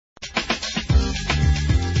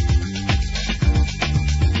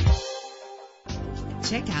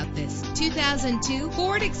Check out this 2002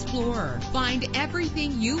 Ford Explorer. Find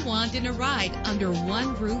everything you want in a ride under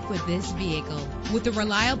one roof with this vehicle. With a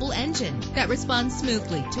reliable engine that responds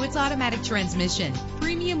smoothly to its automatic transmission,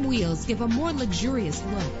 premium wheels give a more luxurious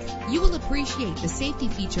look. You will appreciate the safety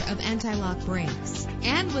feature of anti-lock brakes.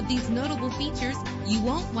 And with these notable features, you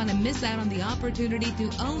won't want to miss out on the opportunity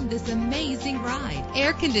to own this amazing ride.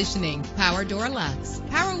 Air conditioning, power door locks,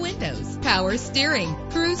 power windows, power steering,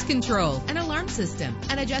 cruise control, an alarm system,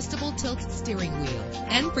 an adjustable tilt steering wheel.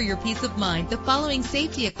 And for your peace of mind, the following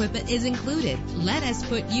safety equipment is included. Let us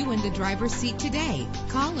put you in the driver's seat today.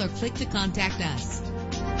 Call or click to contact us.